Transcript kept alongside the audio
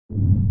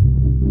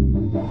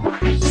Hi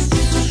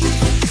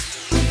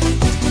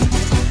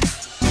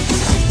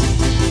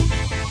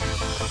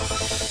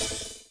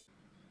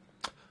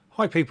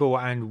people,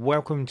 and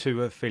welcome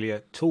to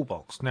Affiliate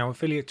ToolBox. Now,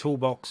 Affiliate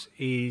ToolBox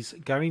is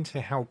going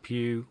to help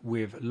you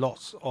with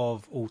lots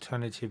of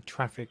alternative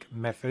traffic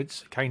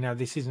methods. Okay, now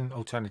this isn't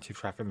alternative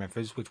traffic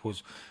methods, which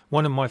was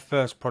one of my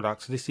first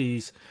products. This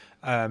is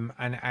an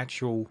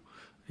actual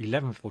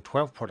 11th or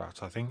 12th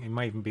product. I think it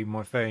may even be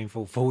my 13th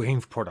or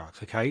 14th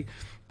product. Okay,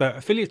 but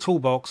Affiliate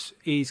ToolBox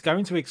is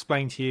going to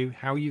explain to you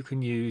how you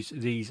can use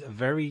these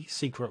very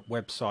secret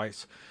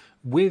websites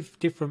with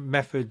different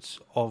methods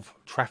of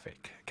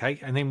traffic. Okay,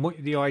 and then what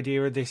the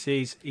idea of this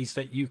is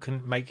that you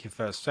can make your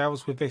first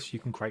sales with this, you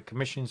can create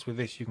commissions with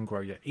this, you can grow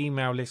your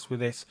email list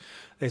with this.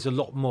 There's a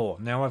lot more.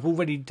 Now, I've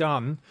already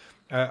done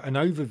an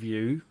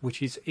overview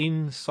which is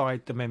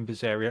inside the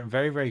members area, and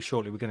very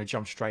shortly we're going to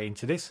jump straight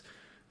into this.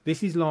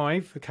 This is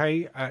live,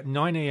 okay, at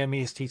 9 AM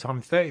EST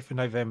time, 30th of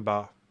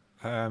November.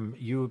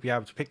 You will be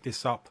able to pick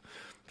this up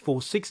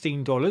for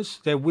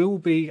 $16. There will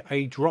be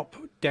a drop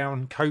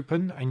down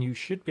coupon, and you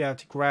should be able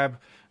to grab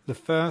the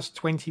first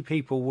 20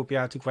 people will be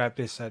able to grab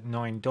this at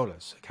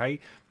 $9. Okay,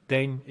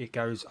 then it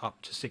goes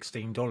up to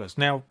 $16.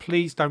 Now,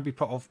 please don't be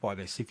put off by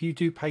this. If you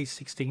do pay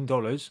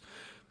 $16,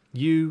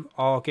 you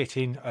are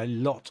getting a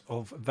lot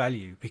of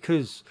value,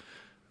 because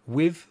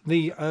with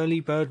the early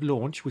bird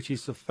launch, which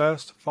is the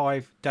first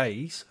 5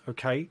 days,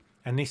 okay,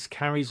 and this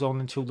carries on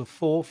until the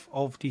 4th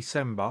of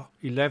December,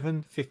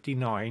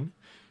 11:59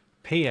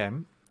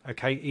 PM,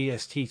 okay,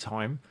 EST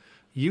time,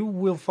 you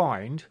will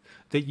find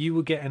that you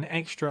will get an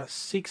extra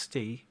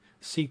 60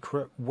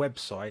 secret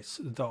websites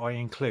that I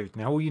include.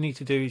 Now, all you need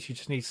to do is you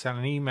just need to send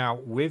an email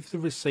with the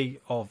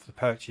receipt of the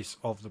purchase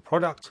of the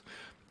product,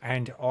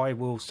 and I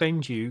will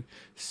send you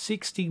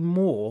 60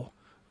 more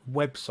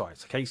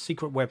websites, okay,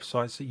 secret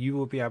websites that you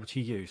will be able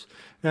to use.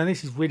 Now,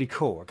 this is really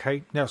cool.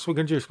 Okay, now so what we're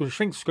going to do is we're going to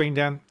shrink the screen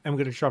down and we're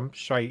going to jump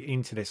straight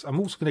into this. I'm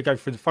also going to go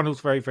through the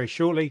funnels very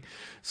shortly.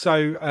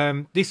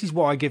 So this is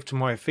what I give to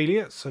my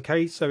affiliates.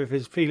 Okay, so if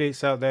there's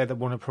affiliates out there that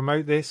want to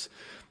promote this,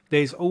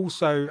 there's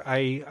also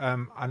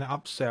an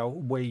upsell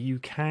where you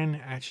can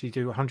actually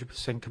do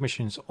 100%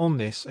 commissions on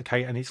this.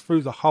 Okay, and it's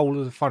through the whole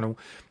of the funnel.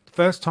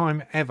 First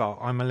time ever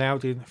I'm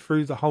allowed in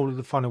through the whole of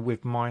the funnel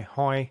with my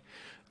high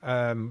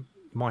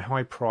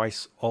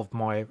price of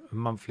my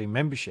monthly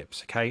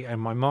memberships, okay, and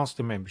my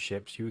master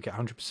memberships. You would get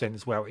 100%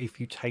 as well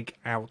if you take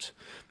out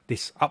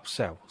this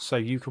upsell. So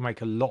you can make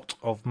a lot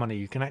of money.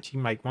 You can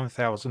actually make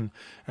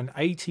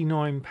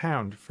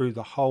 £1,089 through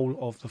the whole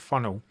of the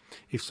funnel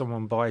if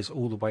someone buys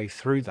all the way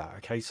through that.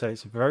 Okay, so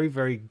it's a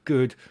very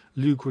good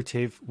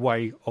lucrative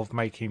way of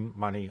making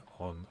money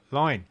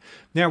online.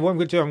 Now, what I'm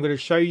going to do, I'm going to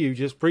show you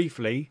just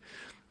briefly.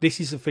 This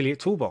is Affiliate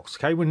ToolBox.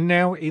 Okay, we're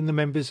now in the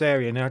members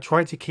area. Now, I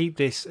tried to keep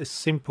this as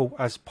simple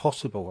as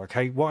possible.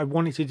 Okay, what I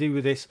wanted to do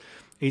with this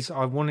is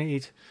I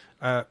wanted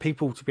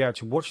people to be able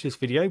to watch this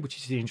video, which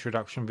is the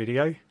introduction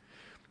video.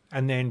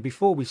 And then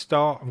before we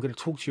start, I'm going to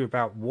talk to you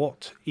about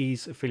what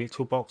is Affiliate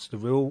ToolBox. The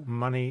real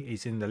money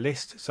is in the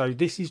list. So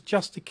this is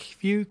just a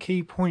few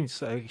key points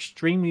that are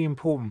extremely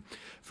important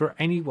for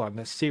anyone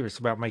that's serious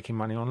about making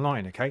money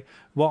online. Okay,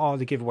 what are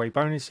the giveaway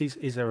bonuses?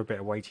 Is there a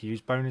better way to use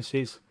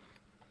bonuses?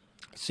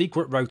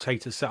 Secret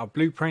rotator setup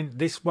blueprint.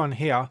 This one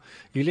here,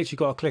 you literally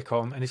got to click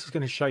on, and this is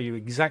going to show you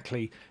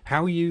exactly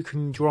how you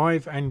can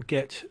drive and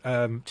get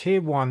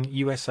tier 1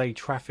 USA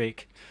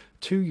traffic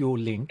to your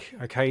link.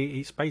 Okay,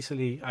 it's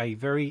basically a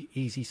very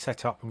easy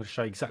setup. I'm going to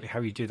show you exactly how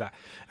you do that,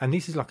 and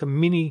this is like a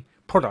mini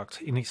product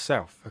in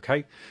itself.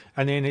 Okay,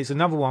 and then there's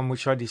another one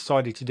which I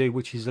decided to do,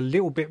 which is a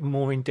little bit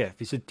more in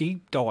depth. It's a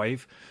deep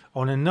dive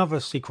on another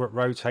secret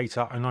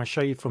rotator, and I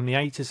show you from the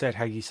A to Z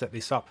how you set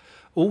this up.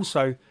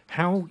 Also,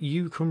 how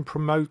you can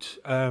promote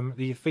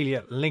the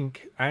affiliate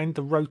link and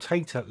the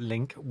rotator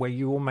link, where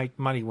you will make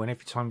money when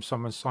every time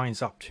someone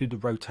signs up to the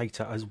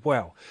rotator as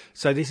well.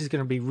 So this is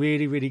going to be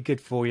really good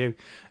for you,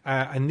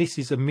 and this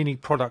is a mini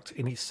product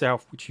in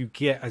itself which you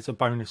get as a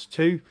bonus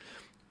too.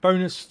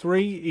 Bonus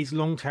 3 is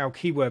long tail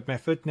keyword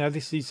method. Now,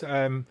 this is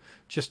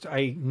just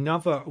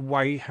another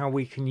way how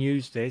we can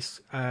use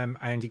this,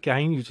 and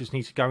again, you just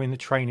need to go in the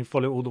training,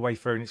 follow it all the way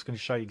through, and it's going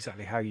to show you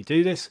exactly how you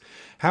do this.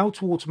 How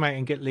to automate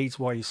and get leads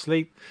while you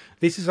sleep.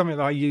 This is something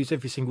that I use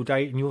every single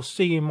day, and you'll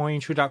see in my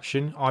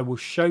introduction I will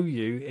show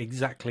you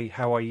exactly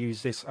how I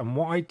use this and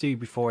what I do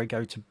before I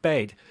go to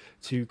bed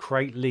to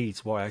create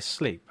leads while I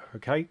sleep.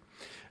 Okay,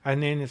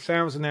 and then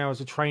 1,000 hours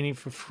of training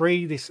for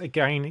free. This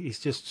again is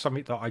just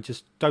something that I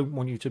just don't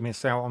want you to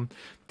miss out on.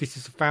 This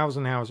is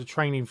 1,000 hours of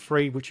training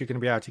free, which you're going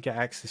to be able to get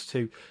access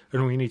to, and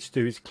all you need to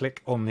do is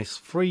click on this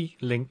free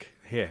link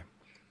here.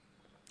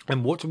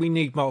 And what do we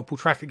need? Multiple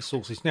traffic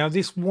sources. Now,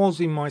 this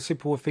was in my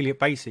Simple Affiliate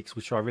Basics,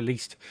 which I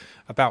released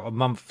about a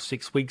month,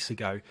 6 weeks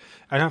ago,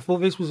 and I thought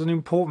this was an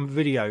important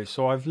video,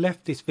 so I've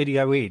left this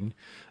video in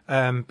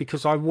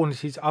because I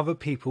wanted other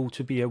people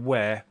to be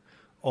aware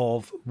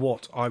of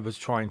what I was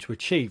trying to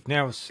achieve.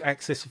 Now,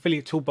 access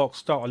Affiliate ToolBox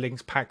Starter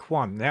Links Pack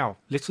 1. Now,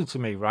 listen to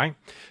me, right?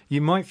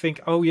 You might think,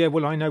 oh yeah,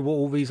 well, I know what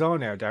all these are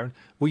now, Darren.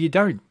 Well, you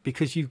don't,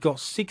 because you've got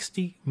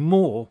 60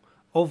 more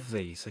of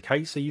these.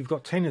 Okay, so you've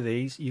got 10 of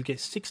these, you get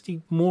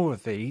 60 more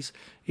of these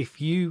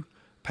if you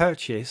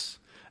purchase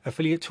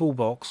Affiliate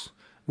Toolbox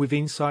with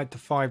inside the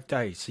 5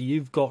 days. So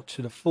you've got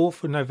to the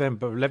 4th of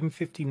November,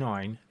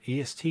 11:59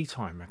 EST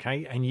time,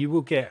 okay, and you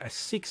will get a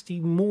 60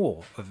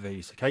 more of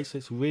these. Okay, so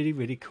it's really,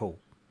 really cool.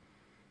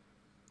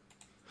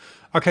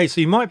 Okay,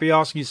 so you might be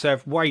asking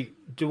yourself, wait,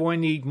 do I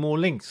need more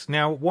links?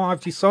 Now, what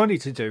I've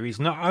decided to do is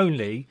not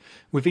only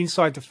with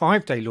inside the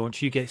 5-day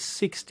launch, you get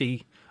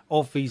 60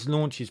 of these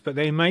launches, but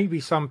there may be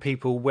some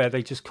people where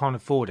they just can't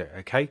afford it,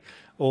 okay?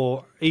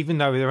 Or even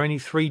though they're only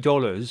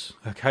 $3,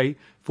 okay,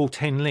 for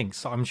 10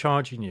 links that I'm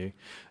charging you,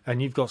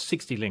 and you've got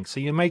 60 links. So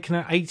you're making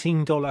an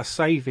 $18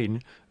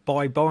 saving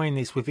by buying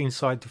this with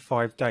inside the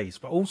 5 days.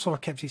 But also I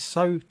kept it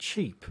so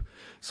cheap,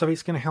 so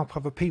it's going to help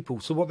other people.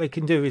 So what they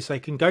can do is they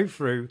can go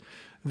through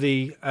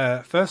the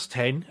first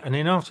 10, and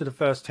then after the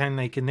first 10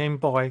 they can then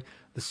buy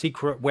the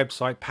secret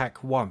website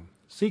pack 1,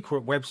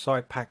 secret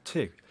website pack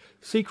 2,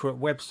 secret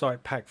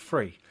website pack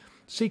 3,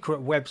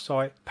 secret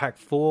website pack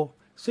 4,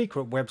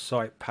 secret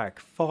website pack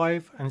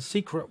 5, and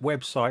secret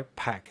website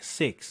pack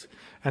 6.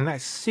 And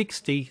that's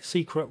 60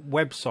 secret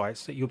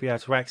websites that you'll be able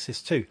to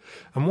access to.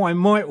 And what I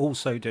might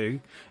also do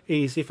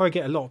is, if I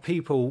get a lot of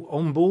people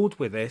on board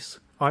with this,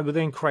 I will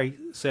then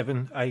create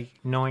 7, 8,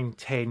 9,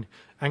 10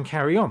 and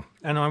carry on.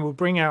 And I will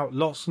bring out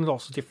lots and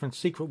lots of different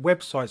secret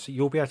websites that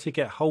you'll be able to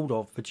get hold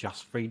of for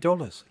just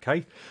 $3.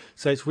 Okay,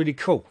 so it's really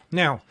cool.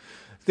 Now,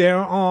 there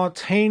are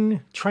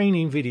 10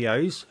 training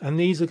videos, and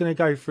these are going to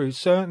go through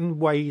certain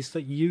ways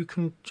that you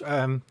can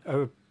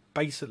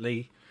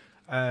basically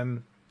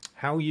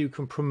how you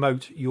can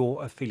promote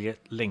your affiliate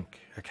link,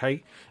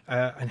 okay,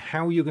 and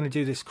how you're going to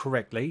do this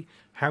correctly,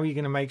 how you're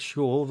going to make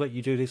sure that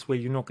you do this where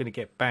you're not going to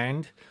get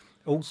banned,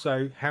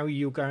 also how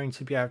you're going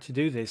to be able to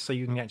do this so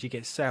you can actually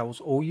get sales,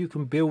 or you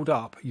can build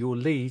up your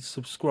leads,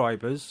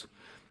 subscribers,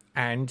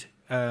 and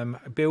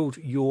build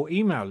your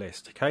email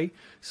list. Okay,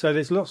 so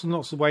there's lots and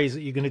lots of ways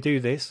that you're going to do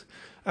this,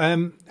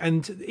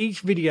 and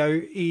each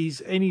video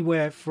is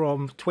anywhere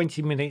from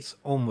 20 minutes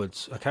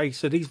onwards. Okay,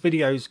 so these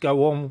videos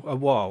go on a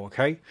while.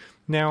 Okay,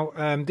 now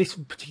this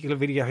particular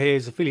video here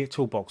is Affiliate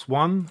Toolbox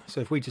 1.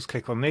 So if we just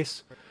click on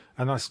this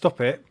and I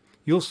stop it,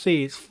 you'll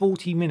see it's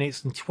 40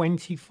 minutes and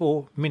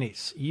 24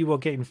 minutes. You are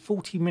getting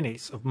 40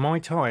 minutes of my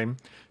time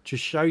to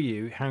show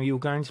you how you're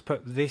going to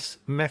put this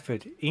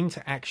method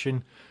into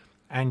action.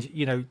 And,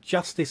 you know,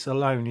 just this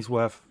alone is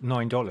worth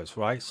 $9,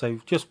 right? So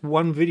just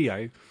one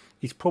video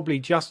is probably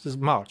just as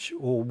much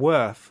or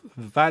worth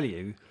the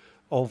value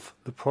of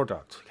the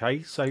product,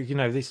 okay? So, you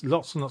know, there's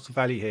lots and lots of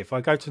value here. If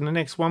I go to the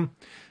next one,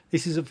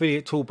 this is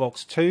Affiliate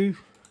Toolbox 2.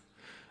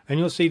 And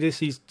you'll see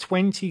this is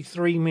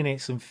 23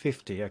 minutes and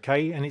 50,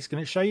 okay? And it's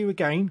going to show you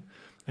again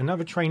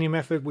another training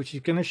method, which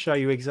is going to show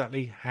you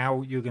exactly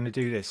how you're going to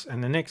do this.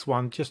 And the next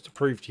one, just to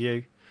prove to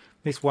you,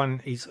 this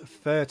one is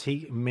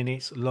 30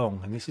 minutes long,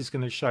 and this is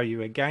going to show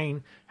you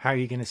again how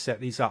you're going to set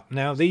these up.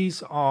 Now,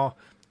 these are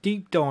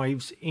deep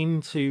dives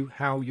into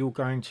how you're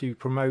going to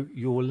promote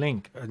your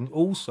link, and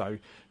also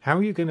how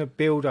you're going to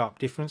build up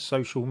different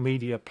social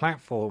media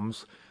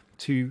platforms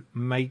to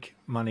make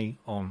money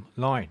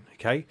online,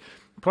 okay?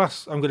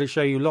 Plus, I'm going to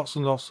show you lots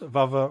and lots of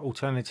other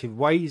alternative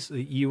ways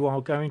that you are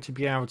going to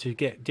be able to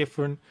get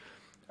different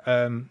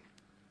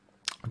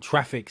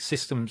traffic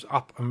systems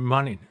up and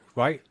running,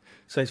 right?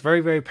 So it's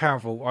very, very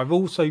powerful. I've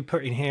also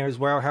put in here as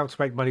well how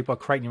to make money by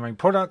creating your own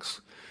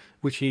products,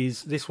 which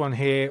is this one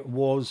here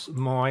was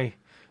my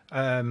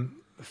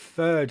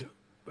third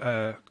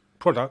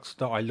product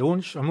that I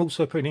launched. I'm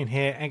also putting in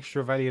here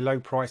extra value, low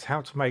price,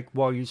 how to make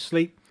while you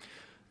sleep.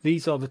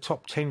 These are the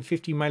top 10,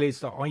 50 mailers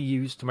that I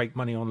use to make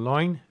money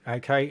online,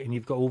 okay? And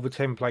you've got all the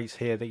templates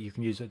here that you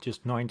can use at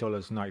just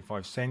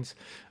 $9.95.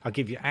 I'll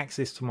give you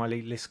access to my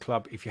elite list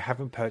club if you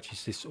haven't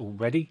purchased this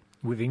already,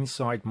 with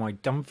inside my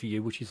done for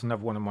you, which is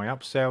another one of my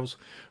upsells.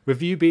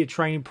 Review beta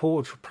training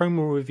portal,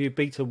 promo review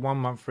beta, 1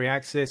 month free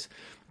access.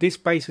 This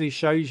basically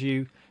shows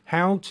you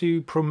how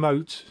to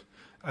promote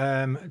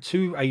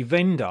to a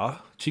vendor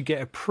to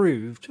get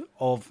approved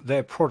of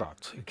their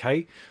product,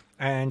 okay?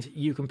 And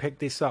you can pick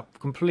this up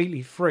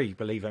completely free,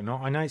 believe it or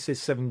not. I know it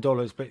says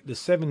 $7, but the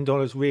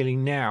 $7 really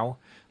now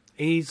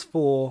is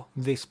for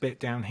this bit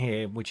down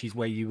here, which is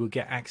where you will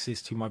get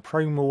access to my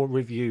promo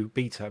review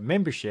beta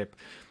membership,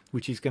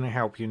 which is going to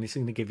help you, and this is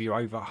going to give you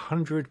over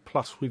 100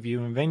 plus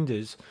reviewing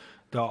vendors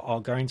that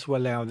are going to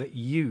allow that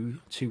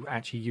you to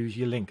actually use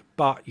your link.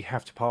 But you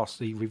have to pass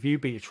the review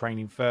beta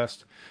training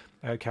first,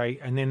 okay?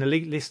 And then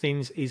Elite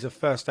Listings is a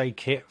first aid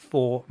kit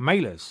for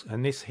mailers,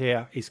 and this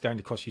here is going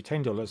to cost you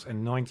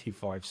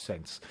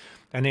 $10.95.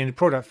 And then the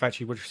product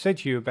factory, which I said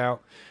to you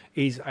about,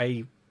 is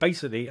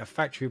basically a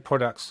factory of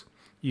products.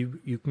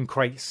 You can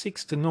create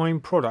 6 to 9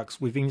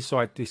 products with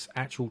inside this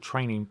actual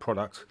training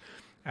product.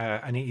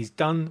 And it is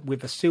done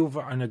with a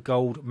silver and a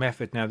gold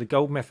method. Now, the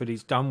gold method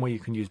is done where you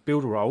can use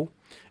Builderall,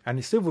 and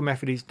the silver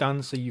method is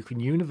done so you can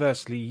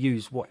universally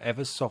use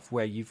whatever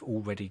software you've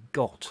already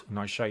got. And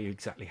I'll show you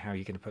exactly how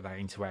you're going to put that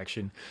into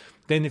action.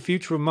 Then the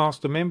future of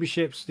master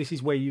memberships. This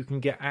is where you can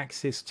get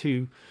access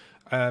to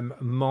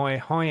my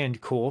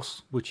high-end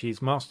course, which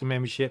is master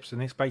memberships,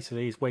 and this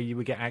basically is where you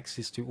would get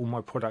access to all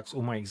my products,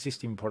 all my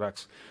existing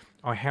products.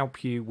 I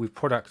help you with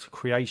product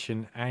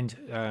creation and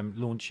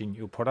launching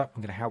your product.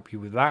 I'm going to help you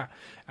with that.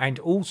 And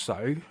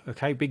also,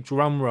 okay, big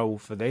drum roll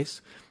for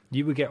this,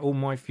 you will get all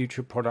my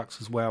future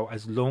products as well,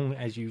 as long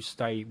as you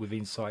stay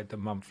inside the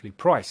monthly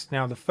price.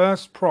 Now, the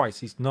first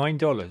price is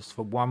 $9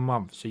 for 1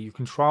 month, so you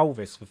can trial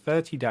this for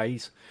 30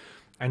 days.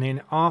 And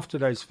then after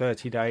those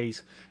 30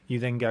 days, you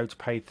then go to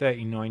pay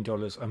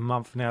 $39 a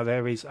month. Now,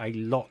 there is a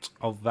lot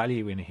of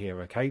value in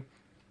here, okay?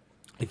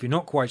 If you're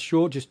not quite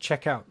sure, just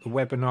check out the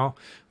webinar.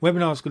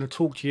 Webinar is going to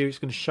talk to you. It's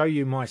going to show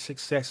you my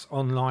success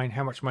online,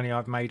 how much money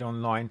I've made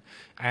online,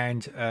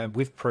 and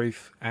with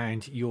proof.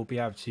 And you'll be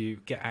able to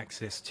get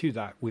access to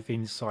that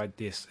inside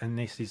this. And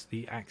this is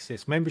the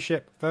Access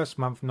membership. First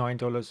month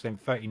 $9, then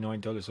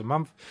 $39 a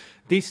month.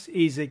 This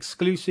is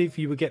exclusive.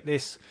 You will get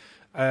this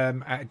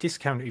at a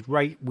discounted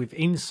rate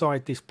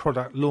inside this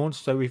product launch.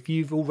 So if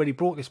you've already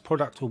bought this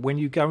product, or when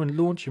you go and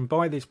launch and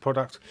buy this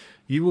product,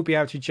 you will be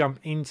able to jump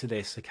into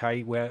this,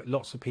 okay, where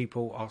lots of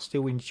people are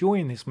still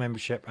enjoying this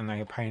membership and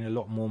they are paying a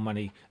lot more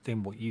money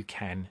than what you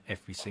can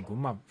every single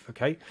month,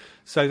 okay?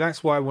 So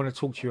that's why I want to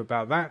talk to you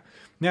about that.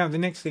 Now, the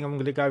next thing I'm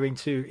going to go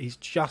into is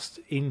just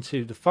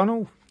into the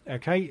funnel,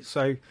 okay?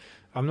 So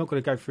I'm not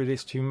going to go through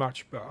this too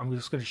much, but I'm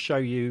just going to show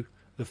you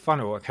the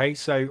funnel. Okay,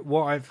 so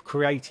what I've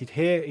created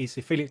here is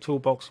the affiliate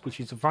toolbox, which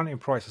is the front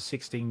end price of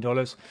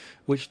 $16,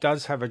 which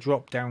does have a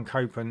drop down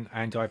coupon,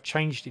 and I've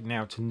changed it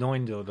now to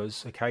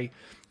 $9. Okay,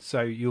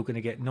 so you're going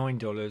to get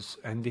 $9,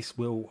 and this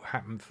will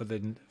happen for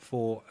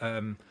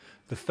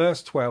the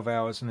first 12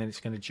 hours, and then it's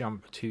going to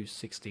jump to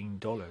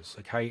 $16.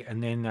 Okay,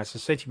 and then as I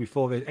said to you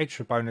before, the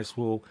extra bonus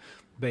will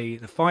be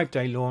the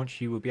 5-day launch.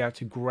 You will be able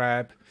to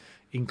grab,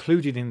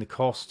 included in the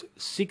cost,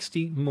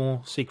 60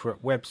 more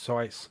secret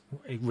websites,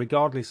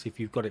 regardless if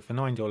you've got it for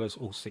 $9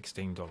 or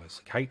 $16.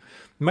 Okay,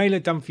 mailer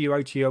done for you.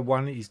 OTO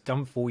 1 is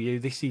done for you.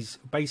 This is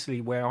basically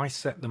where I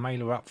set the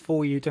mailer up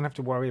for you. Don't have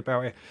to worry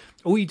about it.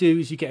 All you do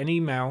is you get an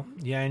email,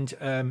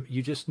 and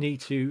you just need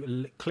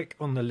to click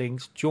on the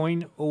links,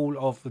 join all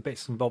of the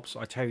bits and bobs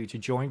I tell you to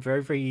join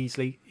very, very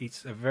easily.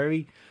 It's a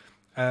very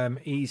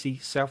easy,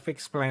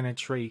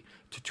 self-explanatory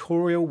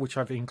tutorial which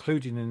I've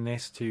included in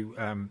this to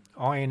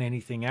iron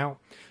anything out.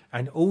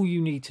 And all you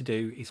need to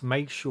do is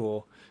make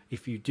sure,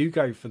 if you do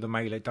go for the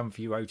mailer done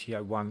for you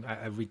OTO 1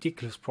 at a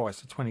ridiculous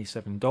price of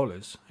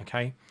 $27,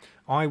 okay,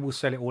 I will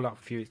set it all up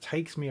for you. It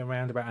takes me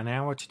around about an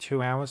hour to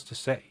 2 hours to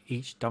set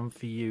each done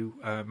for you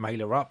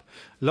mailer up.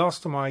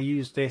 Last time I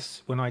used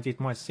this, when I did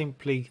my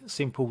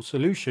simple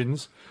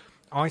solutions,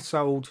 I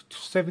sold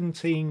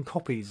 17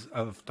 copies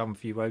of Done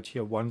For You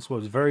OTO 1, so I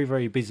was very,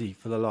 very busy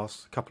for the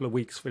last couple of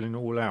weeks filling it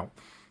all out.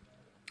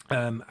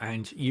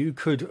 And you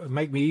could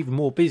make me even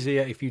more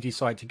busier if you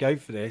decide to go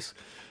for this.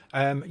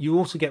 You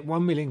also get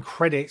 1 million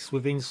credits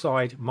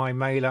inside my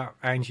mailer,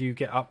 and you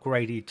get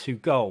upgraded to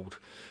gold.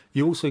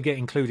 You also get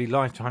included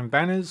lifetime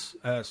banners,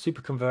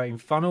 super converting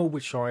funnel,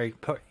 which I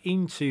put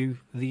into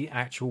the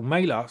actual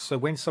mailer. So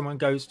when someone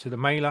goes to the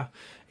mailer,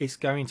 it's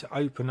going to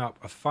open up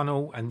a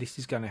funnel, and this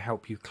is going to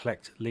help you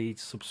collect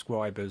leads,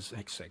 subscribers,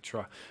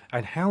 etc.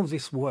 And how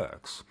this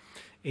works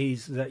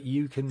is that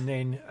you can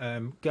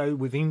then go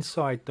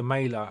inside the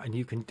mailer, and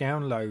you can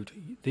download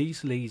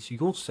these leads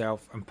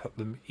yourself and put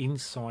them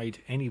inside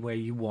anywhere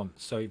you want.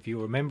 So if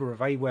you're a member of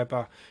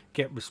Aweber,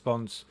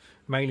 GetResponse,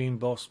 Mailing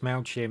Boss,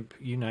 MailChimp,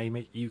 you name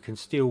it, you can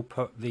still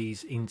put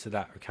these into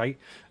that, okay?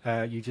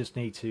 You just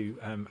need to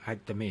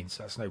add them in,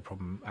 so that's no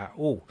problem at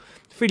all.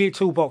 Affiliate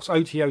Toolbox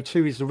OTO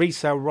 2 is the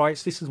resale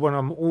rights. This is one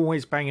I'm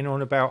always banging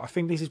on about. I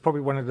think this is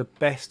probably one of the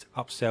best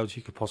upsells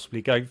you could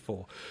possibly go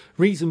for.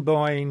 Reason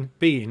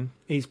being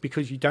is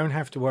because you don't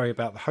have to worry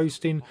about the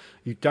hosting,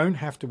 you don't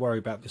have to worry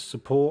about the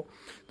support.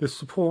 The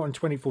support on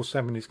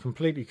 24/7 is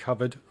completely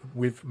covered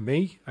with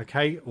me,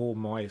 okay, or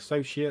my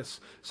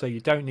associates, so you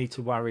don't need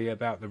to worry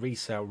about the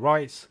resale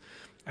rights.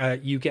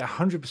 You get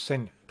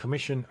 100%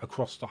 commission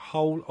across the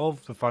whole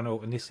of the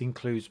funnel, and this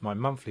includes my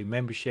monthly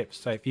memberships.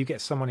 So if you get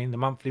someone in the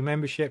monthly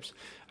memberships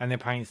and they're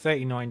paying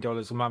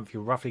 $39 a month,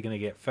 you're roughly going to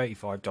get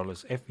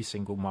 $35 every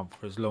single month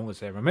for as long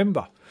as they're a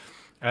member.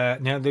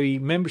 Now the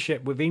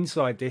membership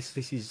inside this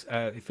is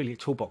Affiliate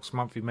Toolbox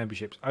monthly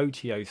memberships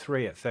OTO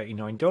 3 at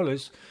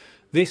 $39.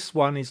 This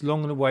one is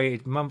long and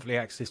awaited monthly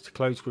access to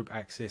closed group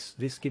access.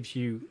 This gives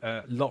you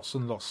lots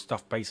and lots of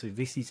stuff. Basically,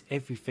 this is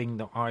everything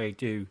that I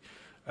do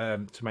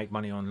to make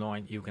money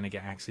online. You're going to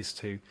get access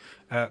to.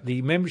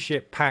 The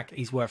membership pack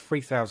is worth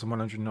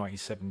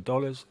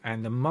 $3,197,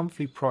 and the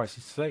monthly price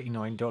is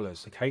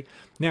 $39. Okay.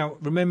 Now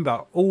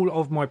remember, all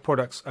of my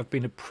products have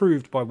been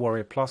approved by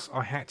Warrior Plus.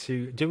 I had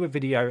to do a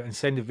video and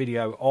send a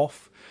video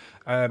off.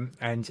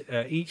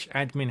 Each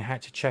admin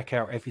had to check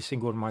out every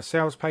single one of my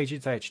sales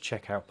pages. They had to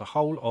check out the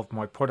whole of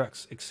my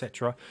products,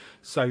 etc.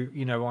 So,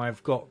 you know,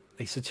 I've got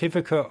a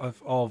certificate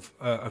of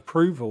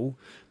approval,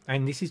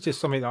 and this is just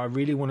something that I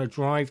really want to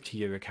drive to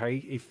you. Okay,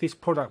 if this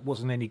product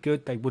wasn't any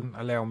good, they wouldn't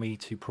allow me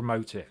to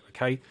promote it.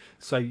 Okay,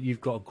 so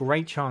you've got a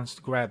great chance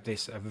to grab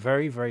this at a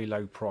very, very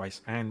low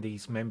price and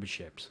these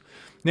memberships.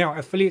 Now,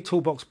 affiliate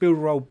toolbox build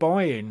roll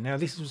buy-in. Now,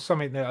 this is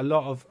something that a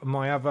lot of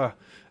my other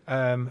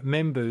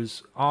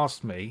members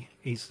asked me,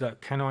 is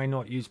that can I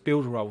not use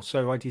Builderroll?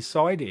 So I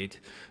decided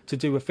to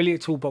do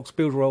affiliate toolbox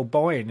Builderroll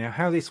buy-in. Now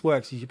how this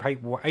works is you pay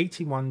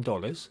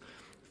 $81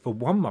 for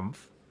 1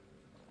 month,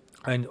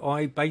 and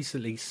I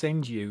basically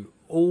send you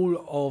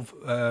all of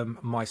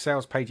my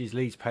sales pages,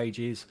 leads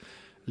pages,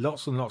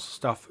 lots and lots of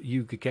stuff.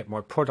 You could get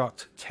my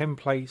product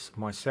templates,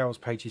 my sales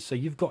pages, so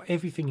you've got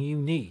everything you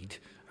need.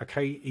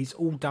 Okay, it's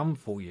all done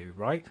for you,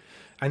 right?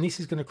 And this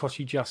is going to cost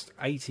you just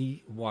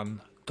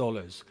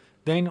 $81.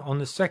 Then on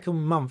the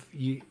second month,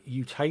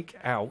 you take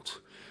out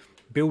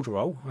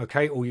Builderroll,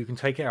 okay, or you can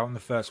take it out in the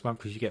first month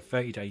because you get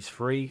 30 days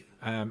free,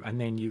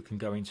 and then you can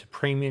go into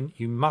premium.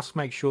 You must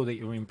make sure that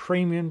you're in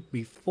premium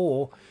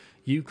before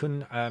you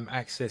can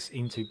access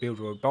into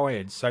Builderroll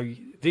buy-in. So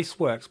this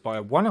works by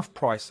a one-off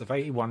price of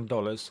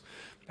 $81,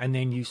 and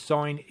then you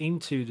sign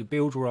into the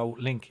Builderroll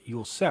link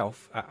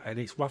yourself, and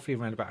it's roughly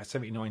around about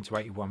 79 to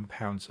 81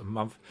 pounds a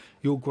month.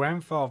 You're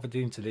grandfathered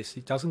into this.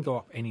 It doesn't go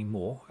up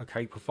anymore,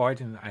 okay,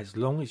 providing that as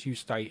long as you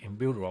stay in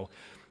Builderroll.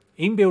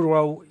 In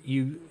Builderroll,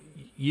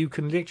 you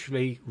can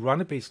literally run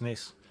a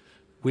business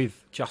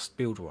with just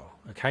Builderroll,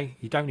 okay?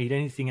 You don't need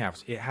anything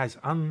else. It has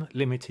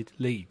unlimited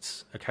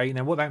leads, okay?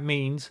 Now what that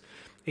means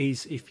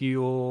is if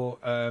you're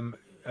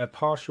a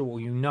partial, or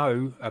you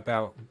know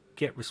about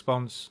Get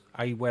Response,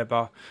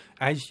 Aweber,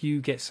 as you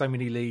get so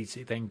many leads,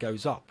 it then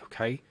goes up,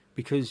 okay?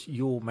 Because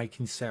you're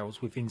making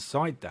sales with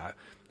inside that.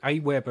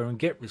 Aweber and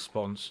Get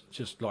Response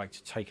just like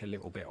to take a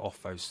little bit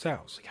off those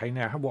sales, okay?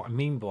 Now what I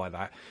mean by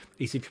that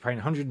is if you're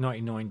paying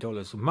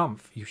 $199 a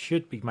month, you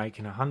should be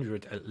making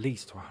at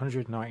least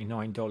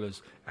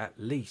 $199 at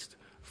least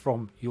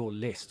from your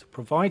list,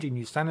 providing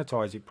you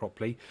sanitize it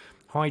properly,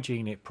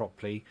 hygiene it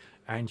properly,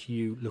 and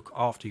you look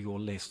after your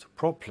list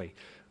properly.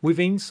 With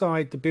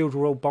inside the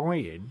Builderroll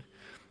buy-in,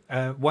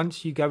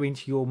 once you go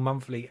into your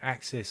monthly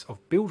access of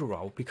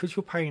Builderroll, because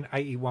you're paying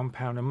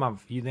 £81 a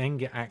month, you then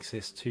get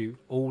access to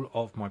all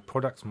of my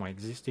products, my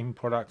existing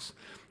products.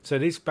 So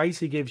this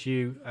basically gives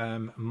you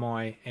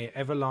my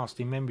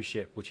everlasting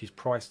membership, which is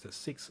priced at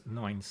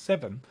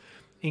 $697,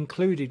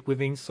 included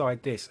with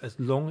inside this, as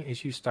long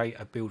as you stay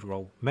a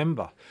Builderroll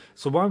member.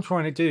 So what I'm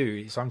trying to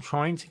do is I'm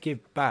trying to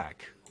give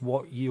back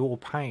what you're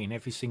paying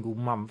every single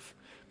month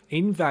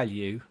in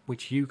value,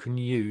 which you can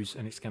use,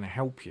 and it's going to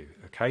help you,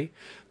 okay?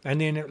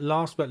 And then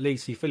last but not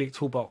least, the affiliate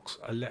toolbox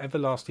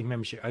everlasting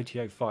membership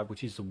OTO5,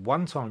 which is the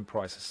one-time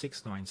price of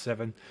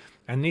 $697,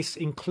 and this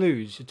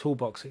includes the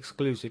toolbox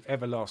exclusive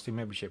everlasting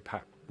membership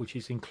pack, which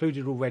is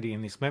included already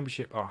in this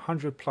membership, are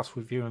 100 plus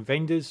review and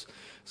vendors.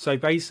 So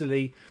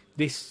basically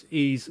this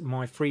is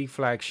my free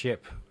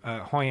flagship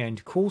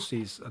high-end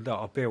courses that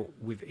are built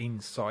with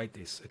inside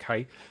this,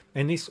 okay?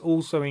 And this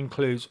also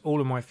includes all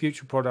of my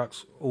future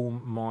products, all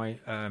my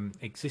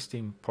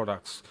existing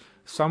products,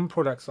 some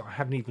products that I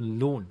haven't even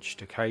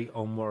launched, okay,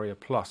 on Warrior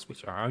Plus,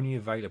 which are only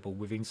available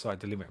with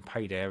inside the limit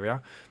paid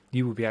area.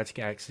 You will be able to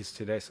get access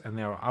to this, and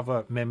there are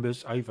other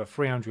members, over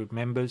 300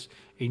 members,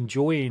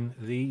 enjoying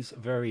these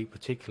very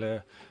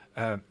particular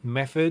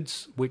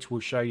methods, which will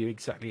show you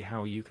exactly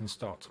how you can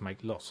start to make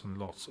lots and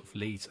lots of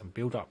leads and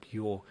build up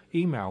your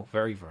email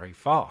very, very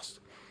fast.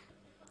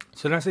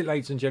 So that's it,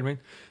 ladies and gentlemen.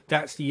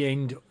 That's the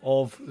end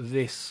of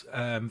this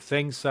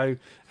thing. So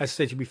as I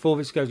said to you before,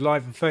 this goes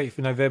live on 30th of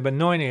November,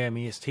 9 AM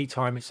EST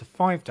time. It's a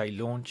 5-day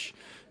launch.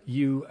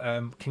 You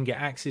can get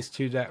access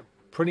to that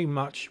pretty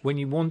much when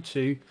you want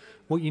to.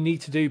 What you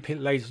need to do,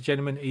 ladies and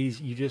gentlemen, is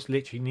you just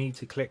literally need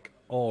to click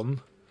on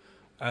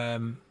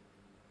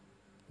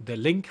the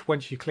link.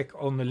 Once you click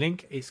on the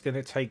link, it's going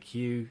to take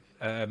you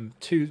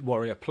to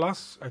Warrior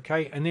Plus,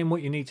 okay? And then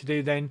what you need to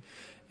do then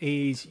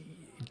is,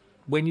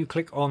 when you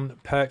click on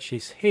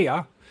purchase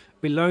here,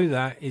 below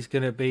that is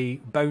going to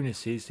be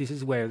bonuses. This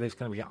is where there's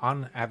going to be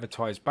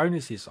unadvertised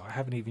bonuses I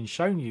haven't even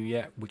shown you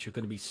yet, which are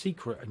going to be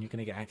secret, and you're going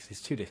to get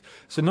access to this.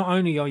 So not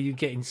only are you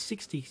getting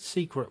 60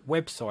 secret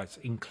websites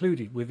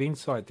included with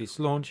inside this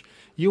launch,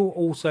 you're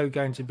also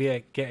going to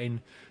be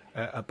getting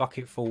a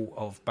bucket full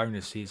of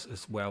bonuses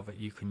as well that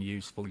you can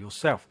use for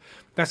yourself.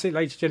 That's it,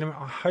 ladies and gentlemen.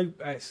 I hope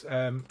that's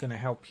going to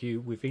help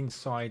you with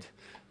inside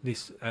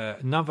this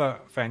another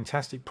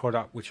fantastic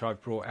product which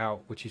I've brought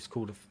out, which is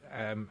called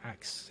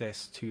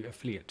access to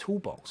affiliate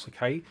toolbox,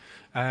 okay,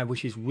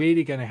 which is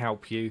really going to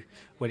help you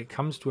when it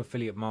comes to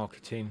affiliate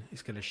marketing.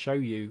 It's going to show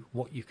you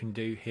what you can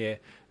do here.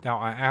 There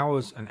are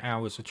hours and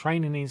hours of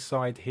training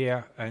inside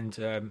here,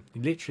 and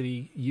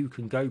literally you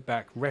can go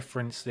back,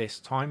 reference this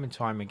time and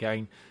time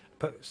again,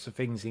 put some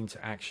things into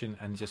action,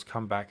 and just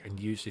come back and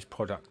use this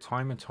product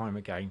time and time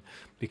again,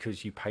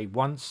 because you pay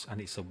once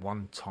and it's a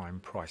one-time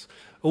price.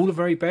 All the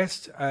very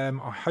best. I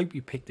hope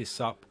you pick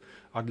this up.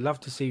 I'd love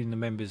to see you in the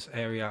members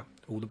area.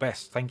 All the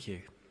best. Thank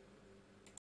you.